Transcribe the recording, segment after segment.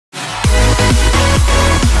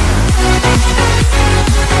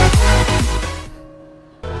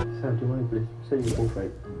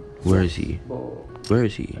Where is he? Where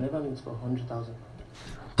is he?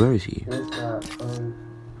 Where is he?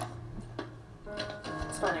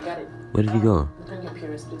 Where did he go?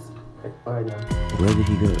 Where did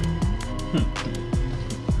he go?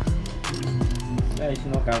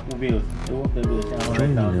 Join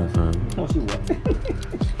me now, fam.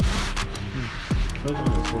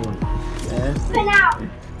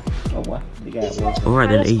 Alright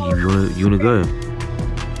then, hey, you wanna go?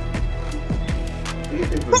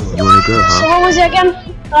 You wanna go, huh? So what was it again?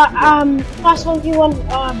 First one, you want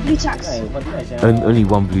blue tacks. Only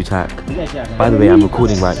one blue tack. By the way, I'm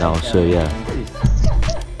recording right now, so yeah.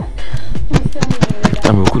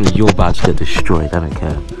 I'm recording. You're about to get destroyed. I don't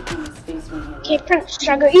care. Okay, Prince, should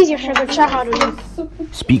I go easy or should I go try hard on you?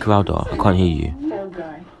 Speak louder. I can't hear you.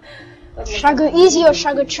 Should I go easy or should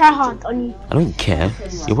I go try hard on you? I don't care.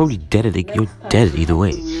 You're probably dead. You're dead either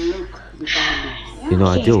way. You know,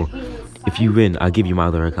 I do. If you win, I'll give you my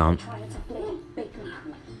other account.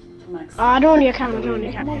 I don't want your account. I don't want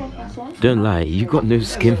your account. Don't lie. You got no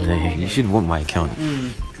skin there. You should want my account.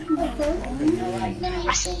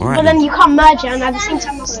 Alright. But then you can't merge it, and at the same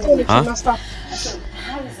time, I'm still looking my stuff.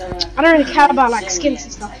 I don't really care about like skins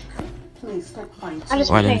and stuff. I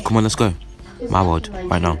just Alright then, come on, let's go. My world,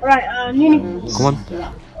 right now. Alright, Nuni. Come on,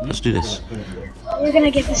 let's do this. You're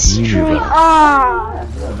gonna get destroyed. Ah!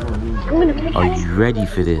 Are you ready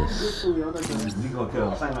for this?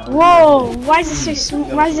 Whoa! Why is it so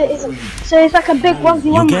smooth? Why is it? So it's like a big 1v1.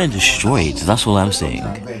 You're getting destroyed. That's all I'm saying.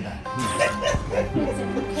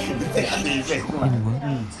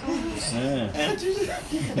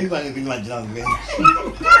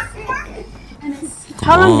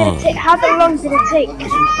 How long did it take? How long did it take?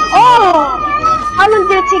 Oh! How long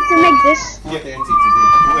did it take to make this?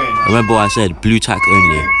 Remember what I said, blue tack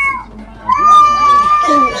only.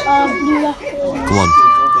 Blue. Come on.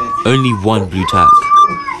 Only one blue tack.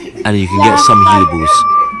 And you can get some healables.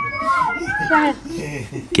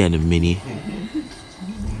 Getting a mini.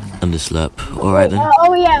 And the slurp. Alright then.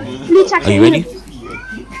 Oh yeah, blue tack. Are you ready?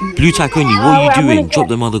 Blue tack only, what are you doing? Drop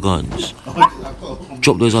them other guns.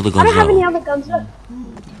 Drop those other guns I don't have now. any other guns, look.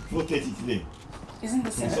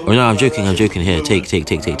 Oh no, I'm joking, Here, take. I'm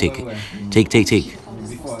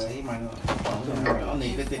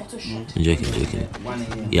joking.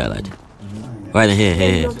 Yeah, lad. Right then,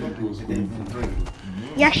 here.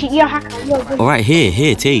 You actually, you're a hacker. Alright,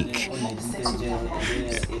 here, take.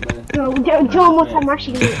 Do one more time,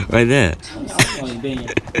 actually. Right there.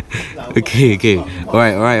 Okay.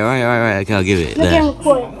 Alright. Okay, I'll give it.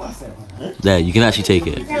 There, you can actually take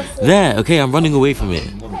it. There, okay, I'm running away from it.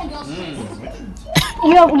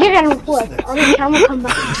 You're gonna report. I'm gonna come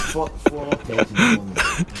back.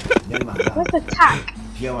 What's the tack?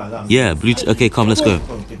 Yeah, blue. Okay, come, let's go.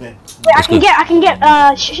 Wait, I can get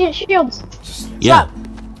shields. Yeah.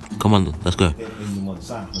 Come on, let's go.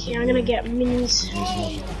 Okay, I'm gonna get minis.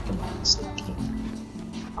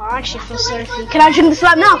 Oh, I actually feel sorry for you. Can I drink the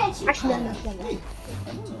slab now? Actually, no.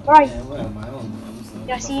 Alright.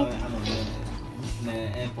 Yeah, I see you.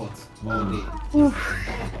 Oof.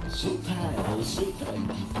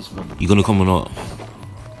 You gonna come or not?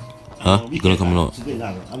 Huh? You gonna come or not?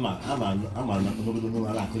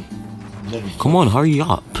 Come on, hurry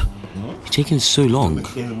up. You're taking so long.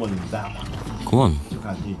 Come on.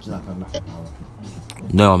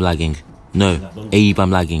 No, I'm lagging. No, Abe, I'm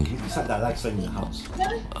lagging. So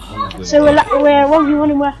we're 1v1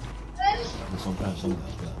 and where?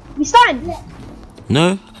 We started?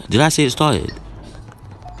 No? Did I say it started?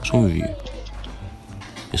 What's wrong with you?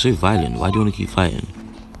 You're so violent. Why do you want to keep fighting?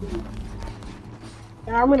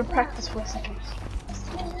 Yeah, I'm gonna practice for a second.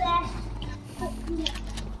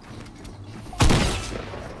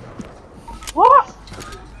 What?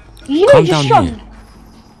 You know, just shot me.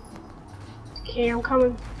 Okay, I'm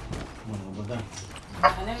coming.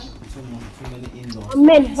 I'm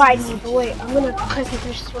meant to fight you, but wait, I'm gonna quickly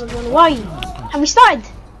finish this one. Where are you? Have we started?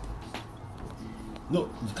 No,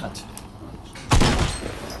 you can't.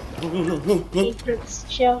 No. Hey, Prince,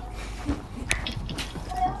 chill.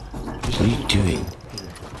 What are you doing?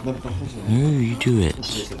 No, you do it.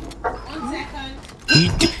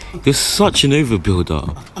 You're such an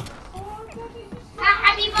overbuilder.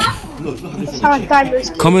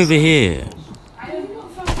 Come over here.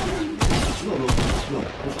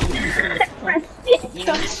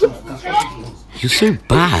 You're so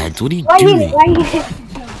bad. What are you doing?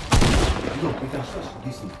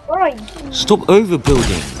 Stop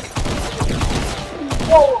overbuilding.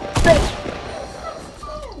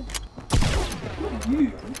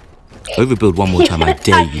 Overbuild one more time, I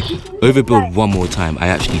dare you. Overbuild one more time, I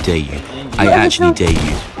actually dare you.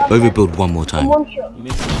 Overbuild one more time.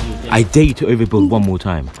 I dare you to overbuild one more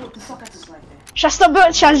time. Should I stop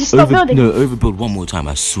building? Should I just stop building? No, overbuild one more time.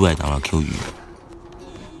 I swear down, I'll kill you.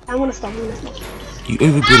 I'm gonna stop. You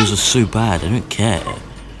overbuilders are so bad. I don't care.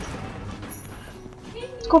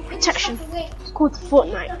 It's called protection. It's called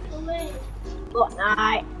Fortnite.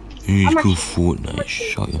 Fortnite. It's called Fortnite.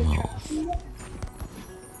 Shut your mouth.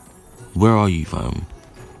 Where are you, fam?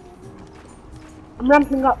 I'm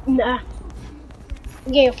ramping up in the air.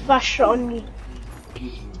 I'm getting a fast shot on me.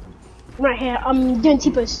 I'm right here. I'm doing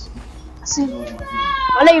T-pose.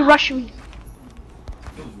 I'll let you rush me.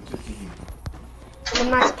 I'm a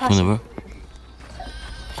nice Come on, person. bro.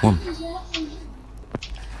 Come on.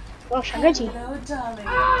 Well, shall I go to you?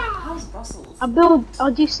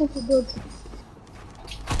 I'll do simple builds.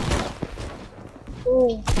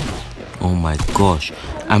 Oh. Oh my gosh.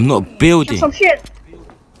 I'm not building. Some shit.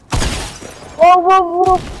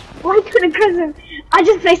 Whoa. Why couldn't Crimson? I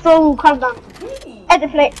just placed the wall, calm down.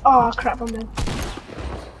 Edit play. Oh crap, I'm dead.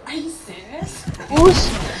 Are you serious?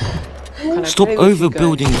 Stop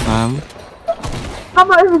overbuilding, fam. How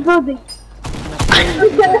am I overbuilding?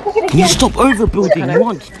 Can you stop overbuilding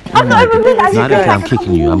once? I'm not overbuilding. No, I don't care. I'm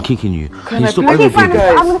kicking you. I'm kicking you. Can you stop Okay, fine.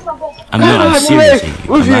 overbuilding? I'm gonna stop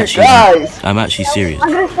building. I'm serious. I'm actually serious.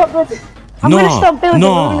 I'm gonna stop building. I'm gonna stop building.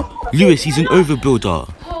 No, Lewis, he's an overbuilder.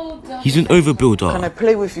 He's an overbuilder. Can I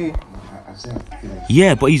play with you?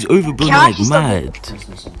 Yeah, but he's overbuilding like mad.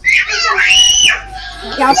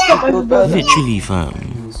 Yeah, I'll stop overbuilding. Literally, fam.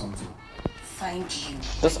 Thank you.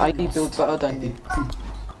 Does ID build better than you?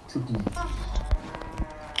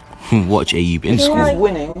 Watch Abe in Who's school.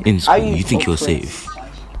 winning? In school, Are you think you're confident? safe.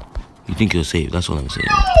 You think you're safe. That's what I'm saying.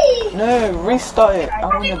 No, restart it. I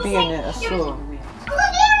want to be in it. I saw.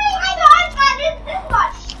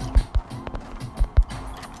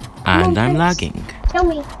 And I'm lagging. Tell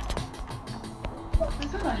me.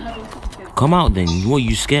 Come out then. What are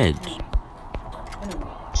you scared?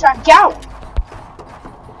 Should I get out?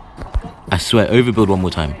 I swear, overbuild one more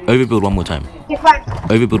time. Overbuild one more time. Okay, fine.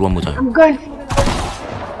 Overbuild one more time. I'm going.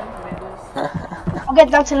 I'll get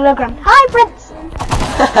down to the low ground. Hi, Prince.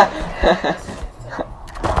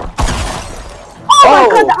 Oh my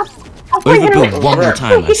god, I'm Overbuild one more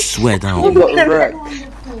time. I swear down. You got wrecked.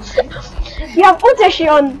 You have auto shit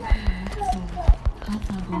on.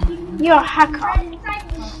 You're a hacker.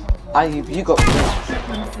 You got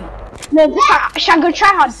wrecked. No, shall I go try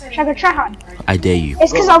hard? Shall I go try hard? I dare you.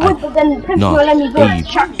 It's because I would, but then Prince No, will let me go.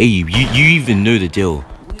 Abe, you even know the deal.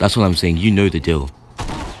 That's what I'm saying. You know the deal.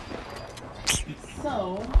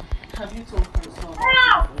 So, have you told Prince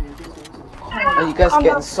Are you guys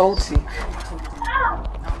getting salty?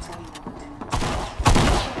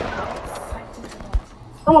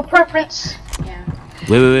 I'm a pro Prince.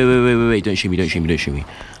 Wait. Don't shoot me. I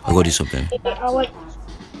gotta do something. I went.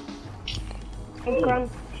 I'm grand.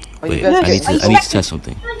 Are you Wait, guys I getting need to test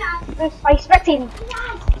something. I'm expecting.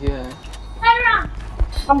 Yeah.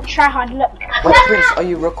 I'm try hard. Look. Wait, Prince, are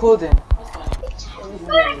you recording?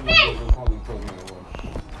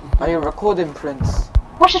 Are you recording, Prince?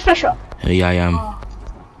 Watch this flash shot. Yeah, I am.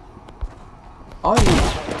 Are you?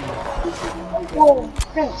 Whoa,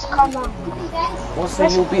 Prince, calm down. Also,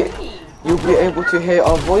 you'll be able to hear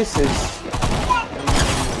our voices.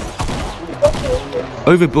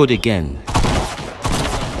 Overbuild again.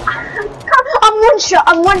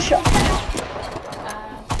 I'm one shot.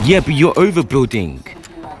 Yeah, but you're overbuilding.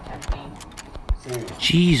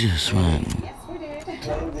 Jesus, man.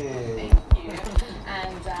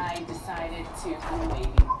 and I decided to have a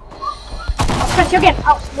baby. Prince, you're getting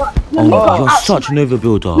outsmart. Oh, you're such an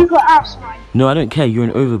overbuilder. You got outsmart. No, I don't care. You're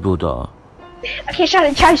an overbuilder. Okay,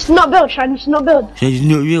 Shannon, try to not build. Try to not build. It's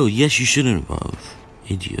not real. Yes, you shouldn't, bruv.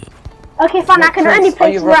 Idiot. Okay, fine. I can only Prince, are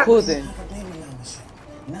play you two rounds. recording?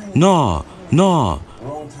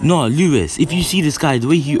 No, Lewis. If you see this guy, the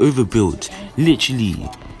way he overbuilds, literally,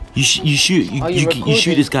 you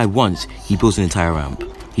shoot this guy once, he builds an entire ramp.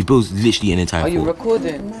 He builds literally an entire Are you fort.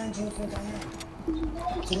 recording?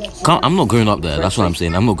 I'm not going up there. That's what I'm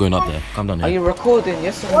saying. I'm not going up there. Come down Are here. you recording?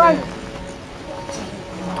 Yes or no?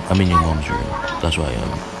 I'm in your mom's room. That's where I am.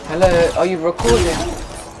 Hello, are you recording?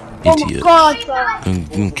 Oh my Idiot. god, sir.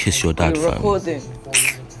 Don't kiss your Are dad, you fam. recording?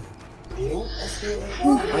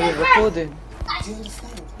 Are you recording?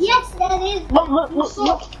 Yes, that is.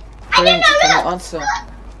 Look. Prince, can you answer?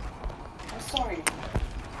 Sorry.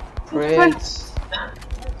 Prince.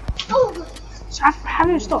 How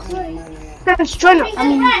do you stop? Let's join up. I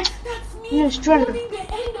mean, let's join up. The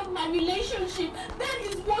end of my relationship. That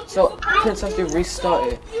is what So, Prince has to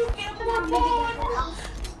restart it.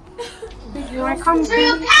 Here I come.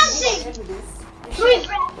 You're counting.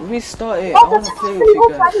 Restart it. I want to play with you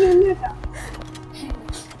guys.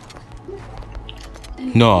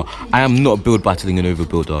 No, I am not build battling an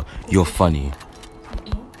overbuilder. You're funny.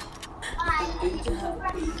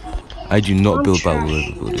 I do not build battle with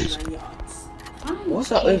overbuilders. What's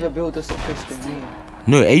that overbuilder supposed to mean?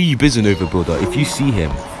 No, Ayub is an overbuilder. If you see him,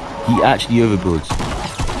 he actually overbuilds.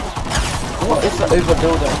 What is the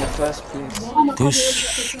overbuilder in the first place? Go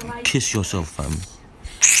kiss yourself, fam.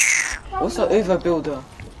 What's an overbuilder?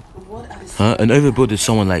 Huh? An overbuilder is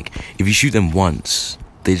someone like, if you shoot them once,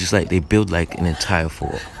 they just like, they build like an entire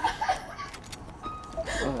fort.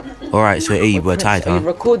 Alright, so Ayub, we're tied, Are you huh?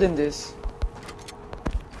 recording this?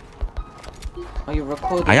 Are you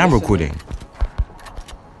recording? I am this? recording.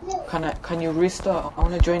 Can you restart? I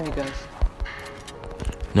wanna join you guys.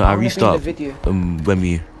 No, I wanna be in the restart video.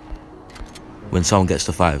 when someone gets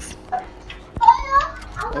to 5.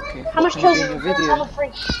 Okay. How much Can kills you is be in it? the video? I'm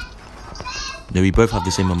free. No, we both have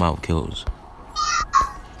the same amount of kills.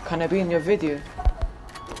 Can I be in your video?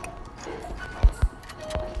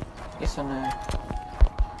 Yes or no?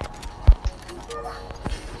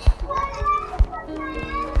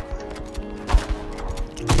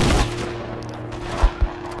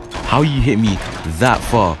 How you hit me that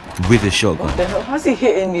far with a shotgun? What the hell? How's he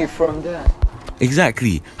hitting you from there?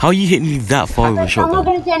 Exactly. How you hit me that far with a I'm not shotgun?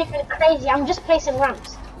 gonna do anything crazy. I'm just placing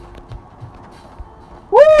ramps.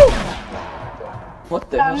 Woo! What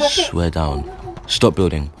the hell? Swear down. Stop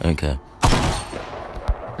building. I don't care.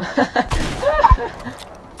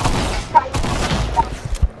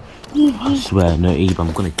 I swear, no, Abe,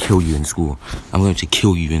 I'm gonna kill you in school. I'm going to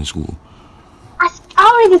kill you in school. I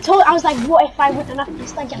already told. I was like, what if I wouldn't have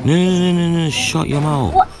this? Like, No, shut your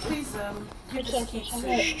mouth. what?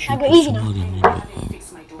 I go easy now.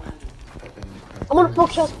 I'm on 4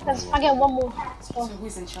 kills because I get 1 more. So.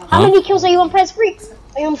 How many kills are you on press 3?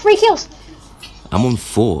 Are you on 3 kills? I'm on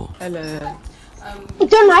 4. Hello.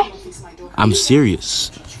 Don't lie. I'm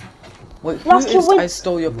serious. Wait, who Last kill is wins. I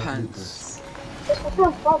stole your pants?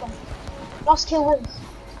 Last kill wins.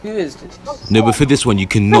 Who is this? No, but for this one, you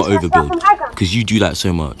cannot Prince, that's overbuild. from high ground. Because you do that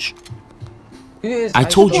so much. Who is I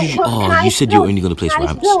told you, Can oh, I you said you were build? only going to place Can I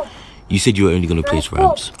ramps. build? You said you were only going to place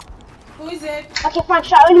ramps. Who is it? Okay, fine.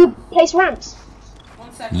 Shall I only place ramps?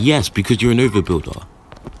 1 second. Yes, because you're an overbuilder.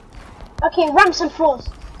 Okay, ramps and floors.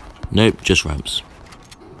 Nope, just ramps.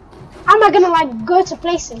 How am I gonna like go to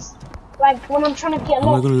places? Like when I'm trying to get How am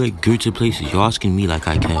I low. going to like go to places? You're asking me like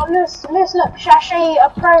I care. Oh, Lewis, look. Should I show you a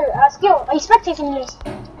pro skill? Are you spectating me, Lewis?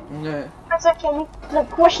 No. That's okay, me.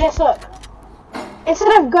 Look, watch this, look.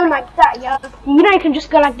 Instead of going like that, yeah, you know you can just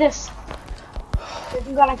go like this. You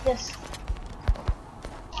can go like this.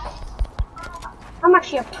 I'm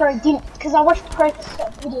actually a pro, because I watch pro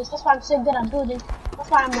videos. That's why I'm so good at building. That's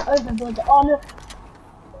why I'm an overbuilder. Oh no.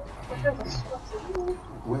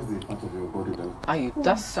 Where's the part of your body then? Are you?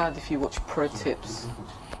 That's sad if you watch pro tips.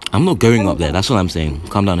 I'm not going up there. That's what I'm saying.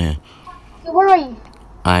 Come down here. Where are you?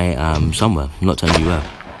 I am somewhere. I'm not telling you where.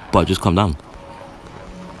 But just come down.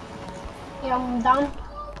 Yeah, I'm down.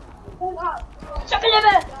 Chuck a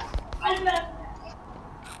liver!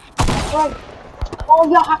 Right. Oh,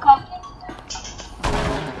 you're hacker.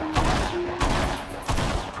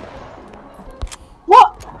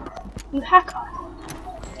 What? You hacker.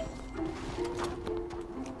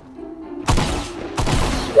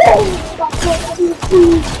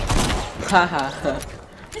 Haha.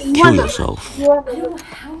 Kill yourself. You're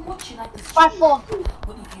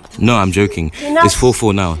 5-4. No, I'm joking. Enough. It's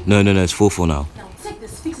 4-4 now. No, it's 4-4 now. Now take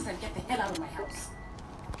this fixes and get the hell out of my house.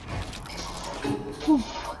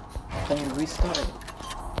 Can you restart it?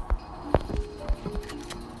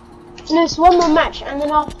 No, it's 1 more match, and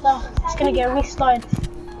then after it's gonna get restarted.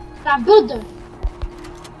 Can I build though?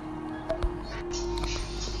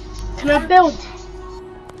 Can I build?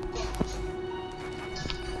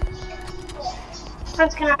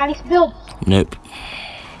 Friends, can I at least build? Nope.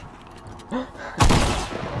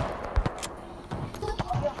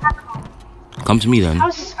 Come to me then.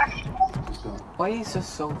 How's this actually? Why are you so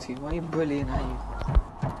salty? Why are you bullying at you?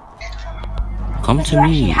 Come to You're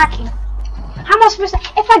actually me. hacking. How am I supposed to?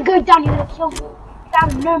 If I go down, you're gonna kill me.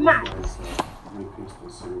 Down, no match.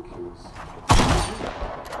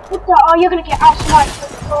 What the? Oh, you're gonna get outsmarted.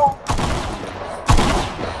 Oh.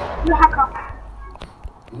 You hacker.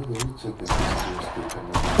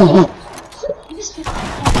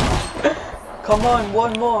 Come on,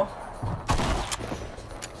 one more.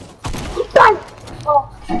 Done. Oh,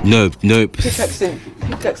 Nope. Pickaxe him.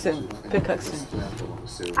 Pickaxe him. Pickaxe him.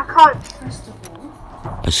 I can't.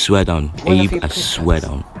 I swear down. One of Abe, you I pickaxe. swear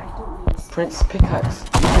down. Prince, pickaxe.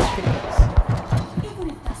 Use your pickaxe.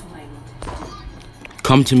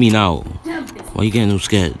 Come to me now. Why are you getting all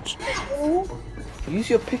scared? Use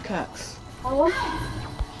your pickaxe. Oh.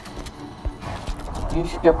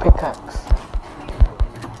 Use your pickaxe.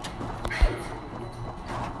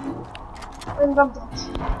 I love that.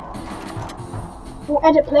 We'll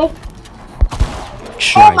edit play.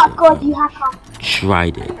 Tried Oh my it, god, man. you hacker.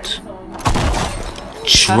 Tried it.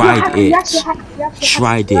 Tried it.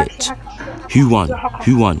 Tried it. Who won?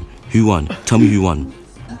 Who won? Who won? Tell me who won.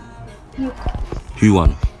 Who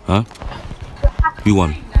won? Huh? Who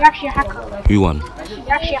won? You're actually a hacker. Who won?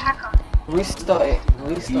 You're actually a hacker. Restart it.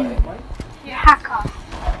 Restart it. You're a hacker.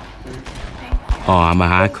 Oh, I'm a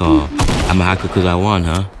hacker. I'm a hacker because I won,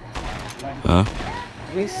 huh? Huh?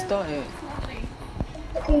 Restart it.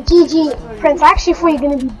 Okay, GG. Prince, I actually thought you were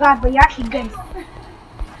gonna be bad, but you're actually good.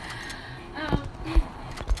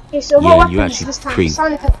 Okay, so what Yeah, weapons you actually this time? pretty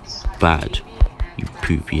Sound effects. bad. You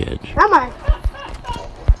poopy head. Am I?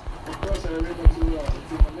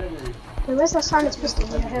 Okay, where's the silence pistol?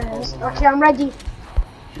 Yeah, here it is. Okay, I'm ready.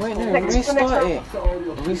 Wait, no, restart it.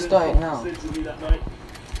 Restart it now.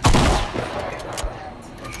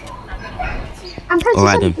 I'm trying to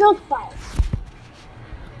Alright set the then. build file.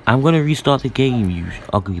 I'm gonna restart the game, you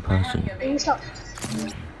ugly person. Okay, stop.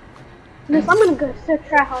 Look, I'm gonna go so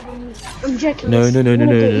try hard on you. I'm joking. No, It's no, no, no,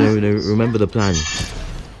 gonna no, get no, easy. no. Remember the plan.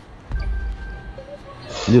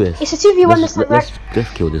 Lewis, It's a 2v1 this time, right? let's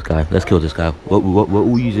kill this guy. Let's kill this guy. We're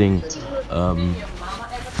all using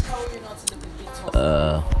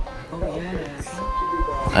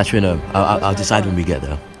actually no. I'll decide when we get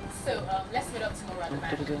there.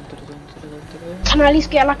 Can I at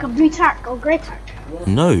least get like a blue tack or grey tack?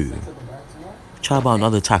 No. Try about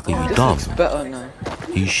another tackle, you This dumb. looks better now.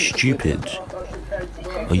 Are you stupid?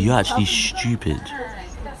 Are you actually stupid?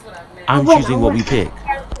 I'm choosing what we pick.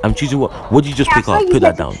 I'm choosing what did you just pick up? Put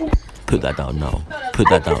that down. Put that down now. Put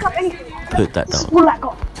that down. Put that This is down. all I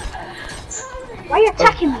got. Why are you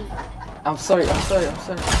attacking me? I'm sorry.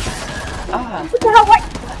 Ah. What the hell? Why?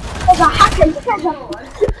 You guys are hackers.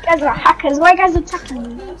 You guys are hackers. Why are you guys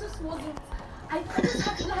attacking me?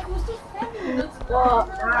 Well,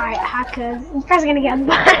 alright, hackers. You guys are gonna get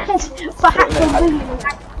banned for hackers bullying.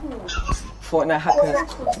 Fortnite hackers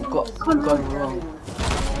gone wrong.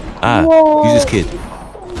 Ah, Whoa. who's this kid?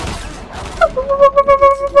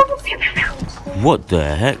 What the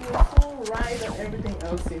heck?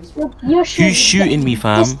 You're Who's shooting me,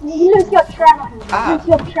 fam? Just, you look your tryhard.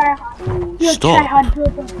 You're tryhard. You're Stop. tryhard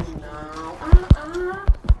builder.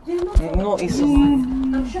 No, it's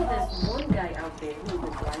I'm sure there's one guy out there who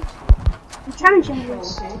would like you. I'm challenging you.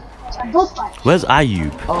 It's a build fight. Where's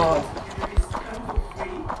Ayub? oh,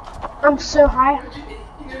 I'm so high.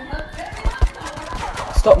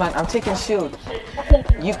 stop, man! I'm taking shield.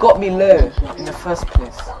 You got me low in the first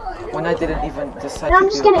place when I didn't even decide. And I'm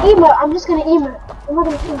just gonna emote. I'm just gonna emote. I'm not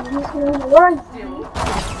gonna kill you. I'm just gonna emote. Where are you?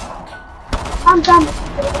 I'm done.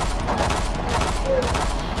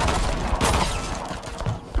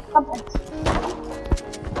 I'm done.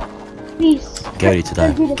 Please. Get ready to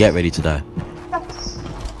die. Get ready to die.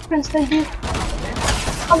 Prince, don't do.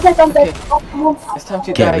 I'm dead. I'm dead. It's time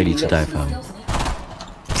to Get die. ready to die, fam.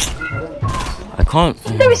 I can't.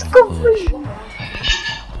 There is go free.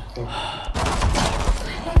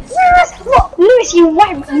 Lewis, you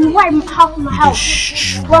wiped half my health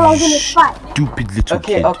while I was in this fight. Stupid little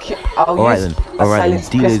Okay, kid. okay. I'll Alright use then. a Alright then. silence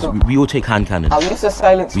Deal is pistol. we all take hand cannons. I'll use a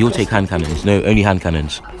silence. We all take hand cannons. No, only hand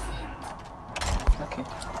cannons. Okay.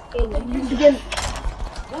 Okay, you begin.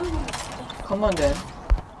 Come on then.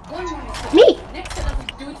 Me?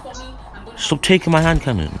 Stop taking my hand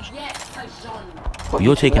cannons. What,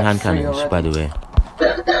 You're you taking left hand three cannons, by already? the way.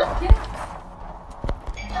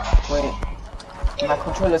 Wait. My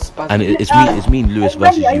controller's spazzing. And it's me and Lewis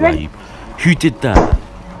versus you, Ayub. Who did that?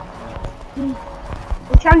 I'm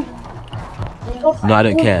challenging. No, I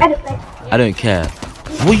don't care. I don't care.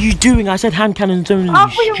 What are you doing? I said hand cannons only. Oh,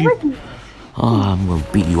 You for your stupid. rookie. Oh, I'm gonna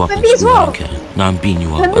beat you up But in me as school. I well. don't care. No, I'm beating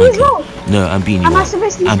you up. I But me don't as well. care. No, I'm beating you Am I up.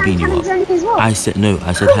 supposed to use I'm hand beating you cannons up. only as well? I said no.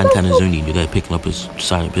 I said hand cannons only. You're there picking up a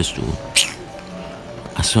silent pistol.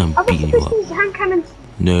 I swear I'm I'm beating you supposed to up. use hand cannons.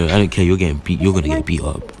 No, I don't care. You're getting beat. You're gonna get beat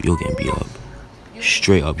up. You're getting beat up.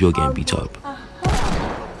 Straight up, you're getting beat up.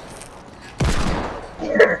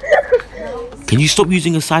 Can you stop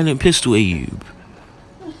using a silent pistol, Ayub?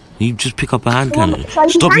 You just pick up a hand cannon. So I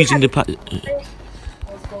use Stop hand using the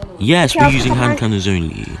Yes, Okay, we're I'll using pick up hand hand- cannons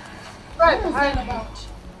only.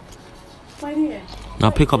 My dear, Now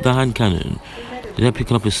pick up the hand cannon. They're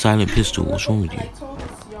picking up a silent pistol. What's wrong with you? I told this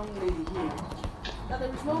young lady here that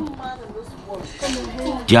there is no man in this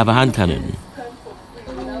world Do you have a hand cannon?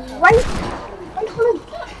 Why?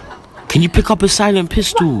 Can you pick up a silent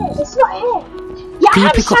pistol? It's not here. Yeah, Can I you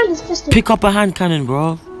have a pick silence pistol. Pick up a hand cannon,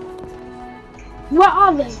 bro. Where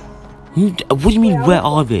are they? What do you mean, where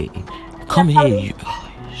are they? Come here, you.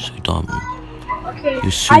 You're so dumb. Okay.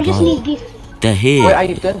 You're so I just dumb. need this. They're here. Wait,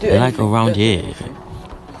 Ayub, don't do They're like anything. around Don't do here. anything.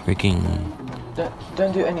 Freaking.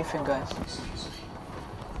 Don't do anything, guys.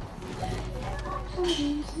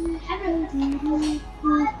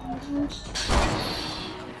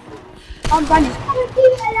 I'm running.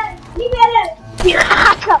 Leave me alone.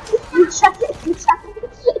 You shut it. You shut it.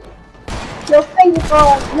 Your favorite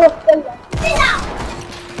boy. Your favorite. Sit down.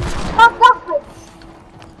 Stop laughing.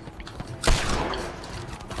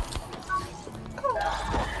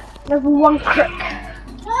 Level 1 crick.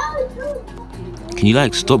 Can you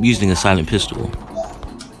like stop using a silent pistol?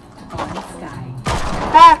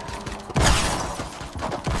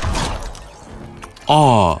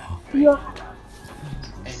 Oh.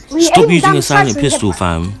 Stop using a silent pistol,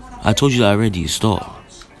 fam. I told you that already. Stop.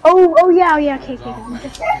 Oh yeah, okay.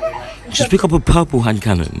 Just pick up a purple hand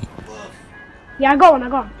cannon. Yeah, I got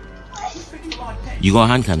one. You got a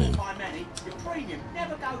hand cannon?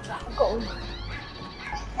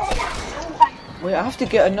 Wait, I have to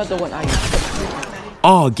get another one, Ayub.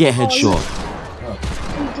 Oh, get headshot.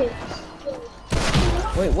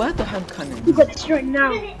 Wait, where's the hand cannon? You got this right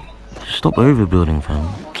now. Stop overbuilding, fam.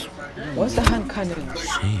 Where's the hand cannon?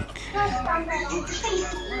 Sick.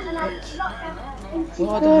 Where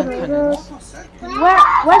are the hand cannons?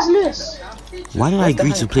 Where's Lewis? Why did I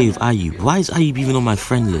agree to play with Ayub? Why is Ayub even on my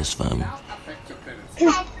friend list, fam?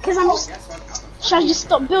 Cause I'm just. Should I just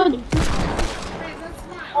stop building?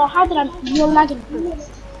 Or how did you're lagging for this?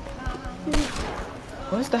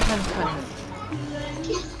 Where's the hand cannon?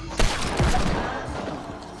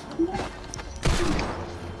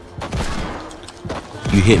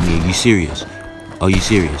 You hit me. Are you serious? Are you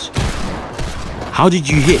serious? How did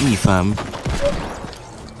you hit me, fam?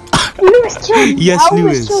 Lewis killed me. Yes, I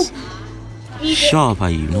always Lewis. killed you. Shut up,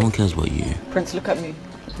 Ayub. No one cares about you. Prince, look at me.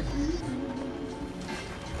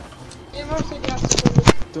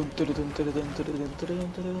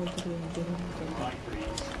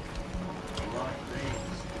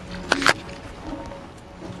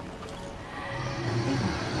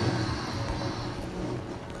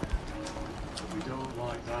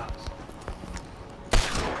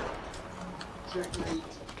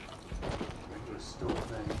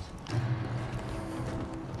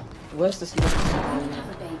 Where's this little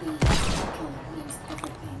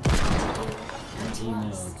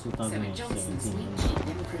Email 2017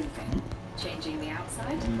 Changing the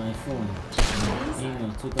outside. on my phone.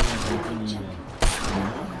 Email 2017 email.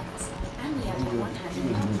 And the other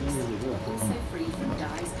 100 also free from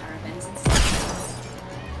dyes, parabens, and sulfates.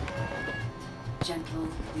 Gentle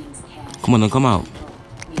means care. Come on, then come out.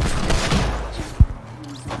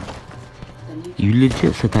 You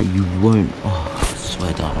legit said that you won't. Oh, I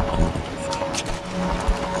swear down.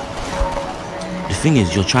 The thing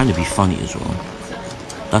is, you're trying to be funny as well.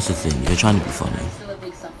 That's the thing. You're trying to be funny.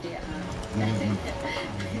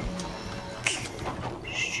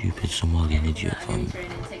 Stupid Somalian idiot, fam.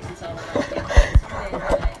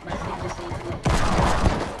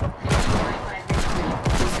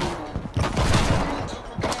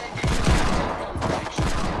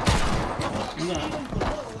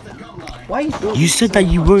 Why are you building? You said that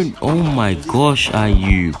you won't. Oh my gosh,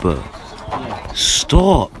 Ayub.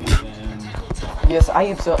 Stop. Yes,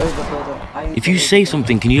 Ayub's an overbuilder. If you say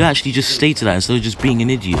something, can you actually just stay to that instead of just being an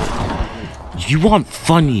idiot? You aren't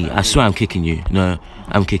funny. I swear I'm kicking you. No,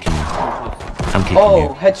 I'm kicking you. I'm kicking Oh, you.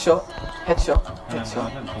 headshot.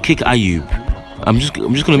 Kick Ayub. I'm just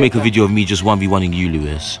gonna make a video of me just 1v1ing you,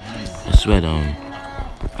 Lewis. I swear down.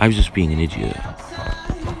 I was just being an idiot.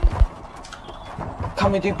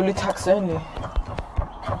 Can we do blue tax only?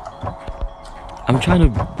 I'm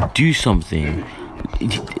trying to do something.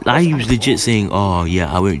 I was legit saying, oh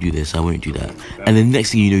yeah, I won't do this, I won't do that. And then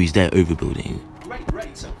next thing you know, he's there overbuilding.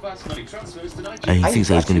 And he thinks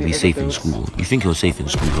that he's going to be safe in school. You think you're safe in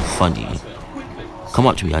school, you're funny. Come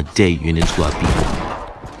up to me, I dare you, and in school I beat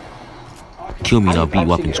you. Kill me and I'll beat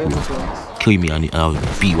you up in school. Kill me and I'll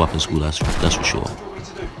beat you up in school, that's for sure.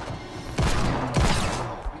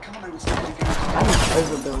 Ayub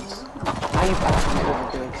overbuilds. Ayub actually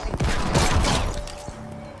overbuilds.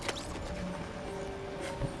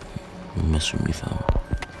 Mess with me, fam.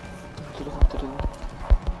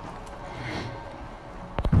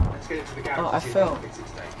 Oh, I fell.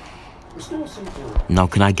 Now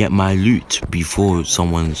can I get my loot before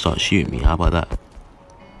someone starts shooting me? How about that?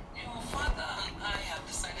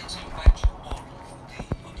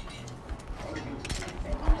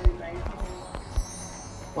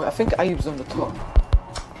 Wait, I think Ayub's on the top.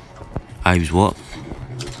 Ayub's what?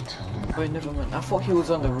 Wait, never mind. I thought he was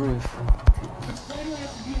on the roof.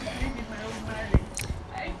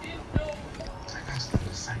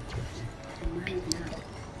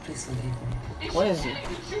 Where is he?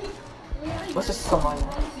 What's this Somali?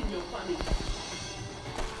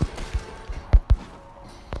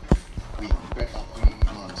 We bet a 3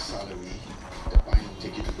 months salary. The fine will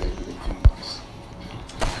take you to bed within 3 months.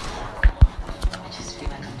 I just feel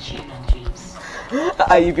like I'm chewing on dreams.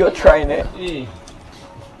 Ayub, you're trying it. Hey.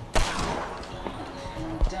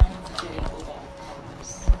 I'm done getting over our problems.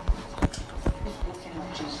 We've broken our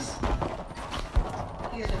dreams.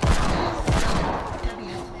 You're the that we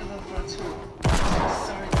have ever brought home.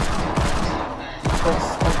 Sorry that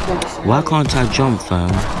Why can't I jump, fam?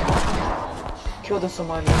 Kill the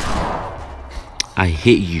Somali. I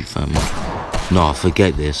hit you, fam. Nah,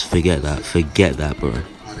 forget this. Forget that, bro.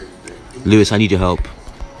 Lewis, I need your help.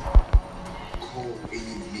 Call any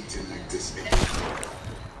meeting like this.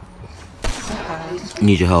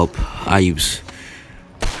 Need your help. Ayub's.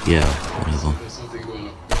 Yeah, whatever. There's something going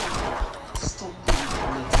on.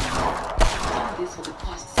 stop this for the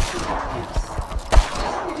past 7 years.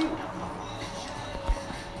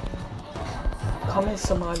 Come in,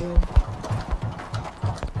 Somali.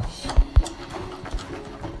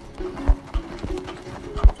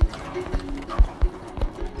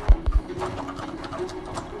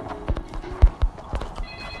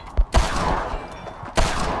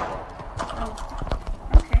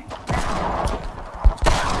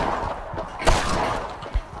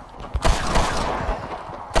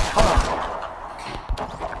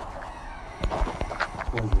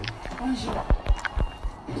 Bonjour.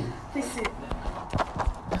 Listen,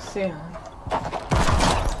 I see her.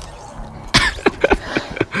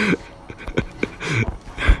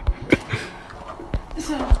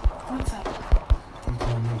 so what's up? You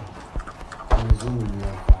tell me. I'm resuming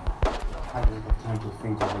your I didn't have time to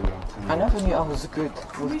think of what you're telling I never knew I was good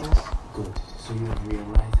with this. Good. So you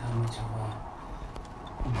realize how much of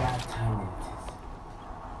a bad time it is.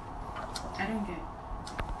 I don't get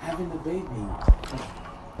Having a baby.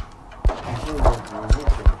 I feel like you're working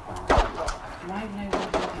with why would I want to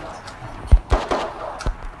do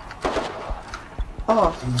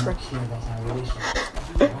Oh, Do you frick. care about our relationship?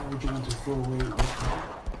 Why would you want to throw away what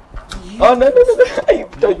Oh, no.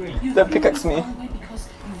 Don't pickaxe me. because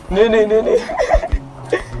No.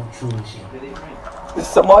 that's not true, Michelle? The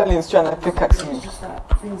Somalians trying to pickaxe me. Just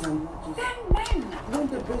that things are not just when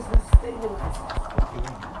the business stabilizes.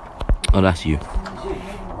 Oh, that's you.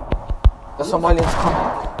 The Somalians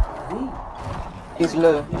coming. He's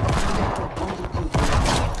low.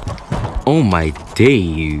 Oh my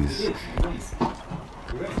days.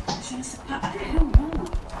 I don't know.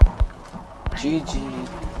 GG.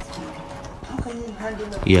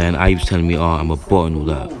 Yeah, and Ayub's telling me, oh, I'm a bot and all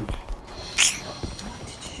that.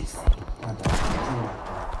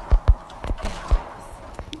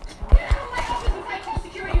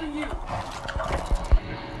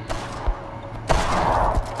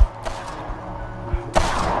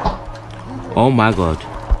 Oh my god.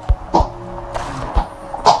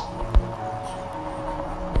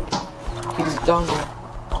 He's down there.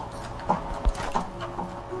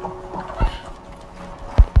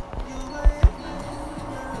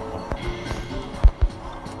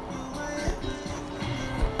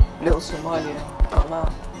 Little Somalian, come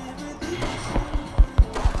out.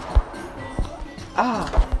 Ah!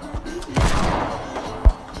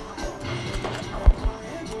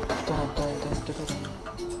 Dun.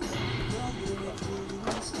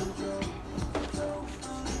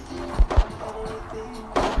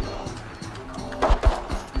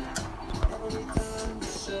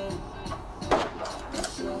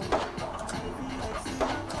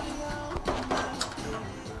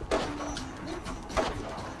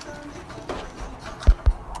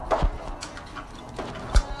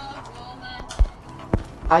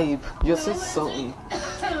 Ayub, you're so salty.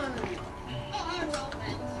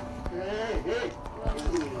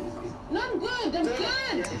 No, I'm good. I'm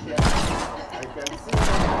good.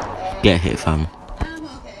 Get hit, fam. I'm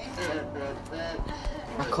okay.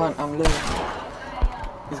 I can't, I'm low.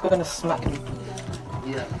 He's gonna smack me.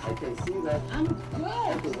 Yeah, I can see that. I'm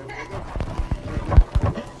good.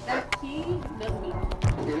 That key doesn't mean I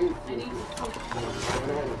need to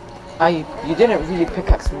Ayub, you didn't really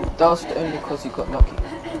pickaxe me. That was the only cause you got lucky.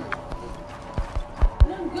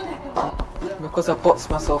 Because I boxed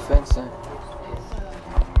myself in, so.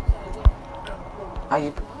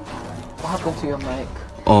 Ayub, what happened to your mic?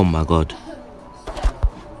 Oh my god.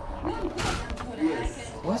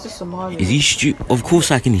 Where's the Somali? Is he stupid? Of course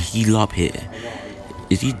I can heal up here.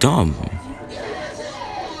 Is he dumb?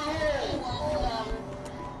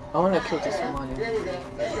 I wanna kill the Somali.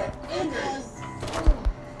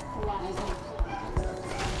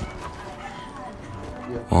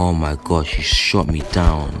 Oh my gosh, he shot me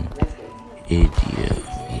down. idiot.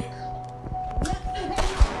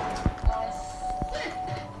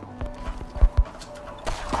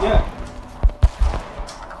 Yeah.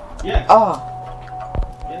 Yeah. Ah.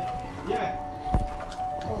 Yeah. Yeah.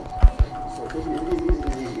 So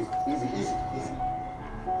easy.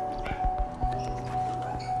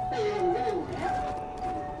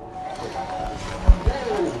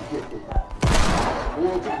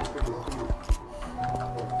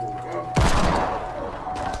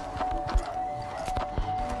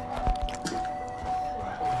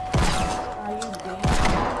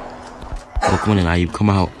 Oh, come on in, Ayub, come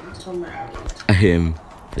out. I hit him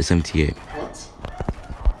for 78.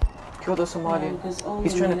 Kill the Somalian.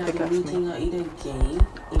 He's trying to pickaxe me. Are either gay,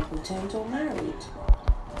 impotent, or married.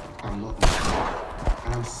 I'm not.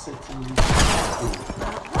 I'm setting.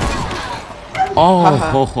 Oh,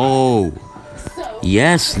 ho, ho.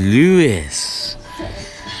 Yes, Lewis.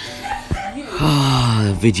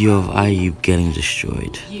 Ah, video of Ayub getting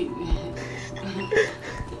destroyed.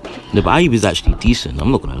 No, but Ayub is actually decent,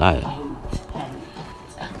 I'm not gonna lie.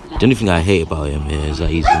 The only thing I hate about him is that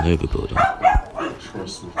he's an overbuilder.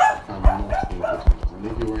 Trust me, I'm not overbuilding. And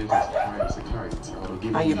if you were into security, I will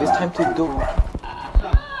give you. Ayub, it's time to do.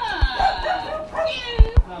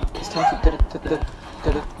 It's time to go.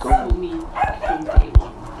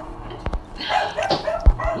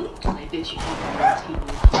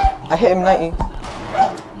 I hit him 90.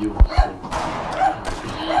 You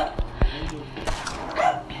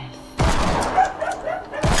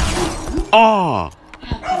Oh!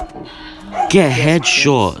 Get a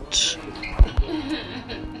headshot.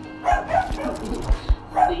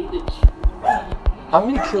 How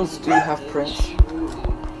many kills do you have, Prince?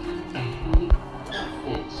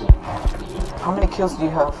 How many kills do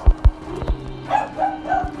you have?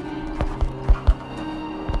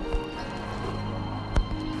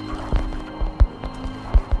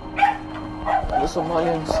 The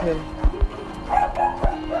Somalians here.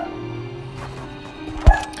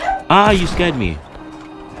 Ah, you scared me.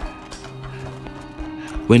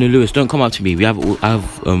 Wait, no, Lewis, don't come up to me. I have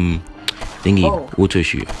thingy, auto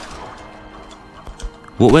shoot.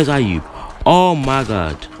 Where's Ayub? Oh my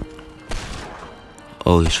god.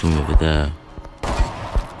 Oh, he's from over there.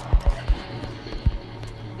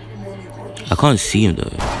 I can't see him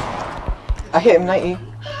though. I hit him 90.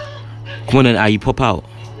 Come on then, Ayub, pop out.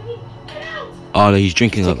 Oh no, he's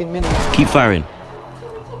drinking up. Keep firing.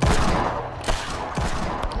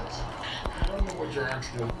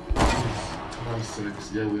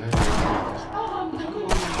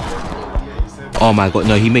 Oh my god,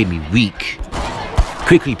 no, he made me weak.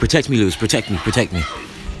 Quickly, protect me, Lewis, protect me.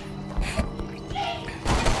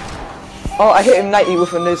 Oh, I hit him 90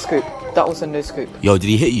 with a no scope. That was a no scope. Yo, did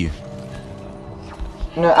he hit you?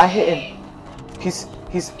 No, I hit him. He's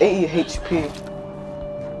 80 HP.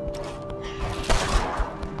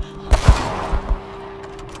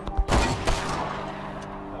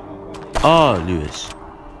 Oh, Lewis.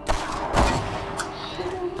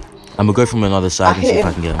 I'm gonna go from another side and see if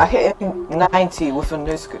I can get him. I hit him 90 with a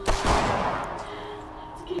no scope.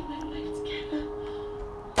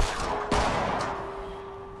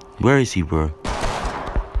 Where is he, bro?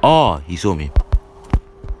 Oh, he saw me.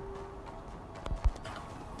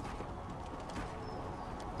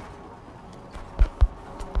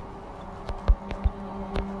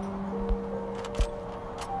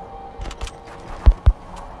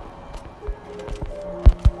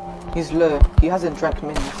 He's low. He hasn't drank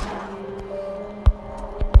minis.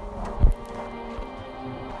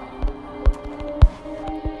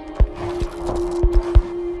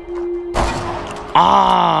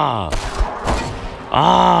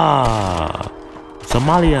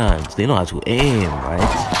 Somalians, they know how to aim,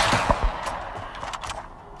 right?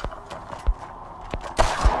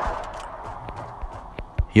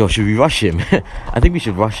 Yo, should we rush him? I think we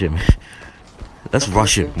should rush him. Let's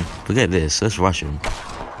rush him. Forget this, let's rush him.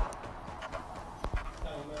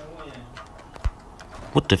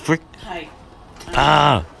 What the frick?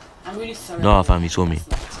 Hi. I'm really sorry. No, fam, he saw me.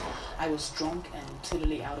 I was drunk and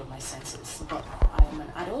totally out of my senses, but I am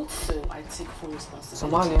an adult, so I take full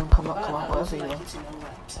responsibility. Somalian, come up, wherever you are.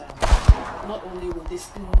 Not only will this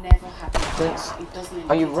never happen, Prince, it doesn't.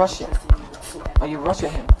 are you rushing? Are you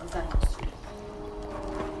rushing him?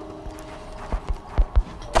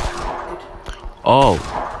 Oh.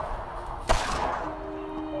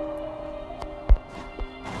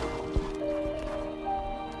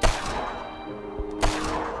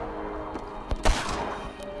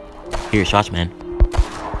 Here, shots, man.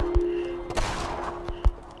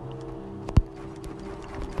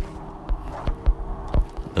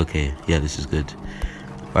 Okay, yeah, this is good.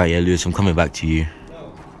 Right, yeah, Lewis, I'm coming back to you.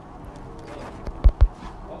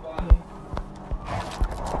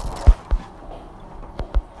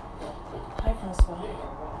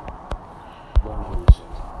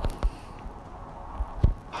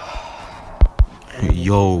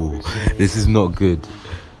 Yo, this is not good.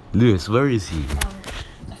 Lewis, where is he?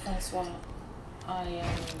 Francois,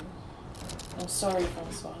 I'm sorry,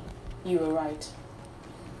 Francois. You were right.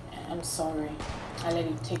 I'm sorry. I let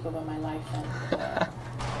you take over my life and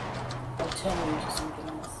I'll turn you into something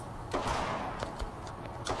else.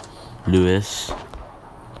 Lewis.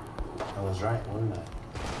 I was right, wasn't I?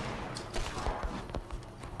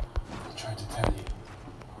 I tried to tell you.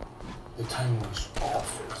 The timing was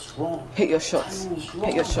off. It's wrong. Hit your shots. Timing was wrong.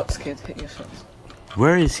 Hit your shots, kid. Hit your shots.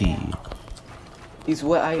 Where is he? He's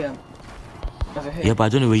where I am. Over here. Yeah, but I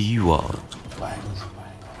don't know where you are.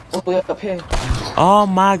 All the way up here. Oh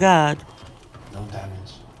my god. No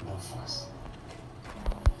damage, no fuss.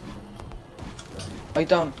 Are you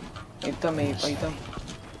done? Are you done, mate? Are you done?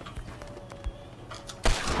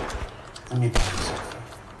 Let me tell you something.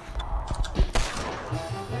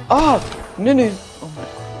 Oh! No, no. Oh my.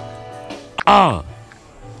 Ah.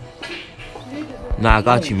 Nah, I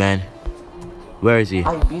got you, man. Where is he?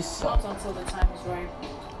 I'll be so. Not until the time is right.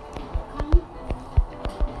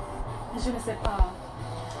 Je ne sais pas.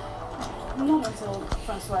 Not until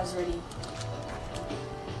Francois is ready.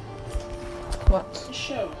 What?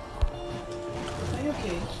 Sure. Are you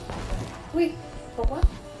okay? Wait, for what?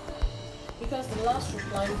 Because the last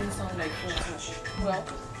reply didn't sound like Francois. Well,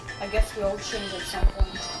 I guess we all changed at some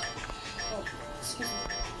point. Oh, excuse me.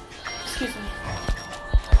 Excuse me.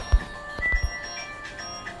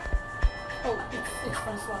 Oh, it's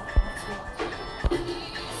Francois. Let's go.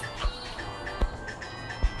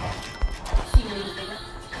 See you later, baby.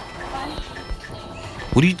 Bye.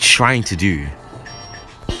 What are you trying to do?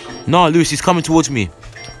 No, Lewis, he's coming towards me.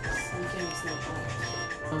 Something is not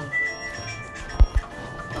right.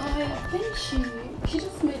 I think she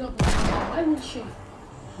just made up her mind. Why would she?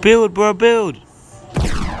 Build, bro, build.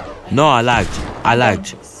 No, I lagged. I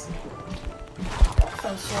lagged.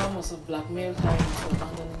 Francois must have blackmailed her into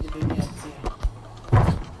abandoning the baby up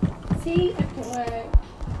there. See, I put my...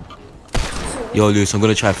 Yo, Lewis, I'm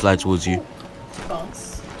gonna try to fly towards you.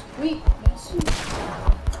 Bounce. Wait, yes.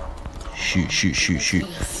 Shoot, shoot, shoot, shoot,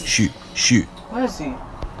 shoot, shoot. Where is he? I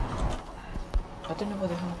don't know where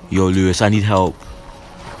the hell he is. Yo, Lewis, I need help.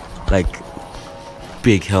 Like,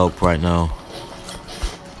 big help right now.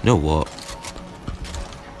 You know what?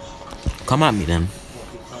 Come at me then.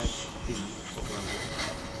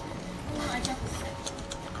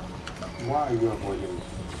 Why are you avoiding me?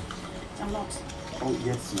 I'm not. Oh,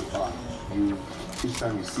 yes, you are. You, each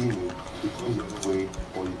time you see me, you change your way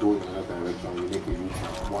or you go in another direction, you make a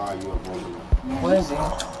U-turn. Why are you avoiding me? Where is he?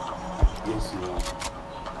 Yes, you are.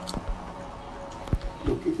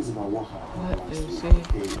 Look, it is about what happened What last is week. he?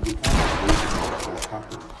 Okay, we can't wait for what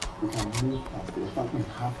happened. We can move past it. In fact, we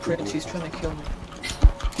have to. Prince, move he's past trying it. to kill me.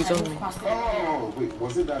 He's on me. Oh, wait,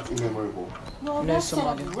 was it that immemorable? Well, No, that's sort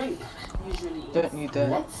somebody. of rape, usually. Don't you dare.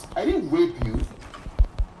 What? I didn't rape you.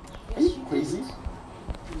 Are you crazy?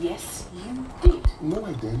 Yes, you did. No,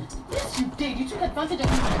 I didn't. Yes, you did. You took advantage of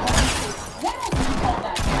me. What else would you call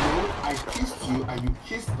that? No, I kissed you and you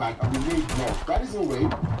kissed back and we made love. That isn't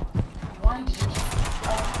rape. Why did you kiss?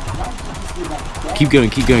 Why did you kiss me back? Keep going,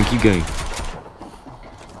 keep going, keep going.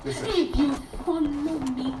 Listen, If you follow me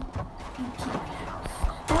into my house,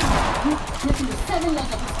 that you breaking the 7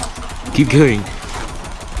 laws of this country. Keep going.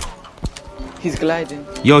 He's gliding.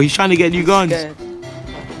 Yo, he's trying to get new guns. Scared.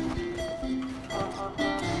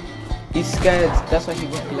 He's scared. That's why he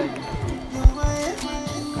went gliding.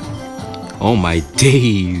 Oh my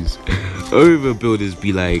days. Overbuilders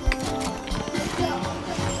be like,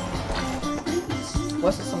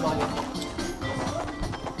 What's the Somali?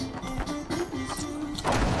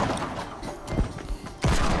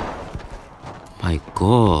 my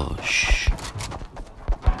gosh.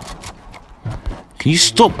 Can you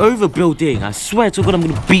stop overbuilding? I swear to God, I'm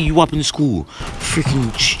gonna beat you up in school.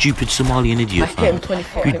 Freaking stupid Somalian idiot. I hit him fam.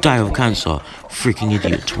 24. You die of cancer. Freaking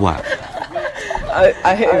idiot twat.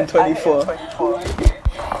 I hit him 24.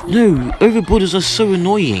 No, overbuilders are so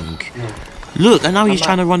annoying. Look, and now he's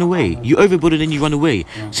trying to run away. You overbuild and then you run away.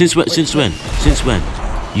 Since when? Since when? Since when?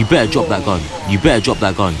 You better drop that gun. You better drop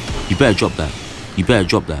that gun. You better drop that. You better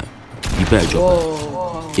drop that. You better drop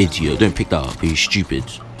Whoa. that. Idiot, don't pick that up. You're stupid.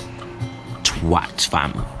 Twat,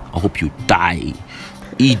 fam. I hope you die.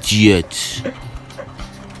 Idiot.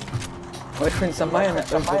 My friend Samaya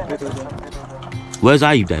is overbuilder. Where's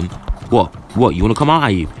Ayub then? What? What? You wanna come out,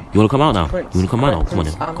 Ayub? You wanna come out now? You wanna come out now? Come on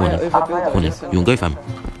then. Come on then. Come on then. You wanna go, fam?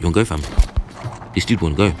 You wanna go, fam? This dude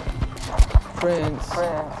wanna go. Prince.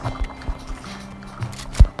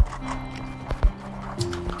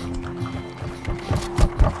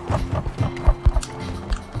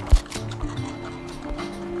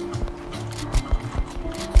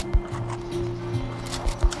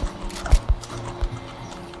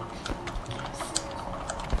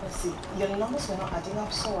 Your numbers were not adding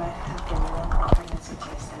up, so I had to run a pregnancy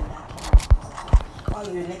test and that came out positive. While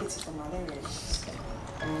you were negative for malaria.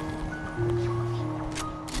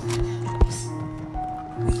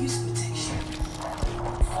 We use protection.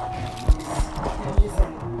 Now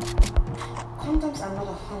listen, condoms are not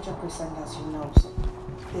 100% as you know, so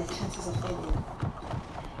there are chances of failure.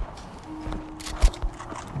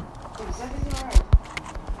 Is everything alright?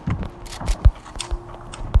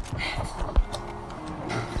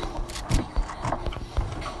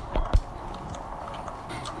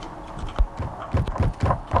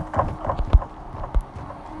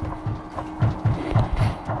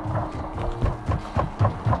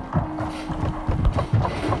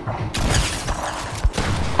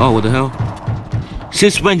 Oh, what the hell?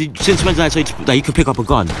 Since when did I say that you could pick up a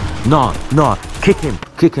gun? Nah, kick him.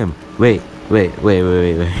 Wait.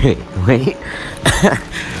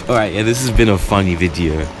 Alright, yeah, this has been a funny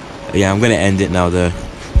video. Yeah, I'm gonna end it now though.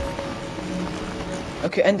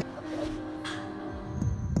 Okay, end.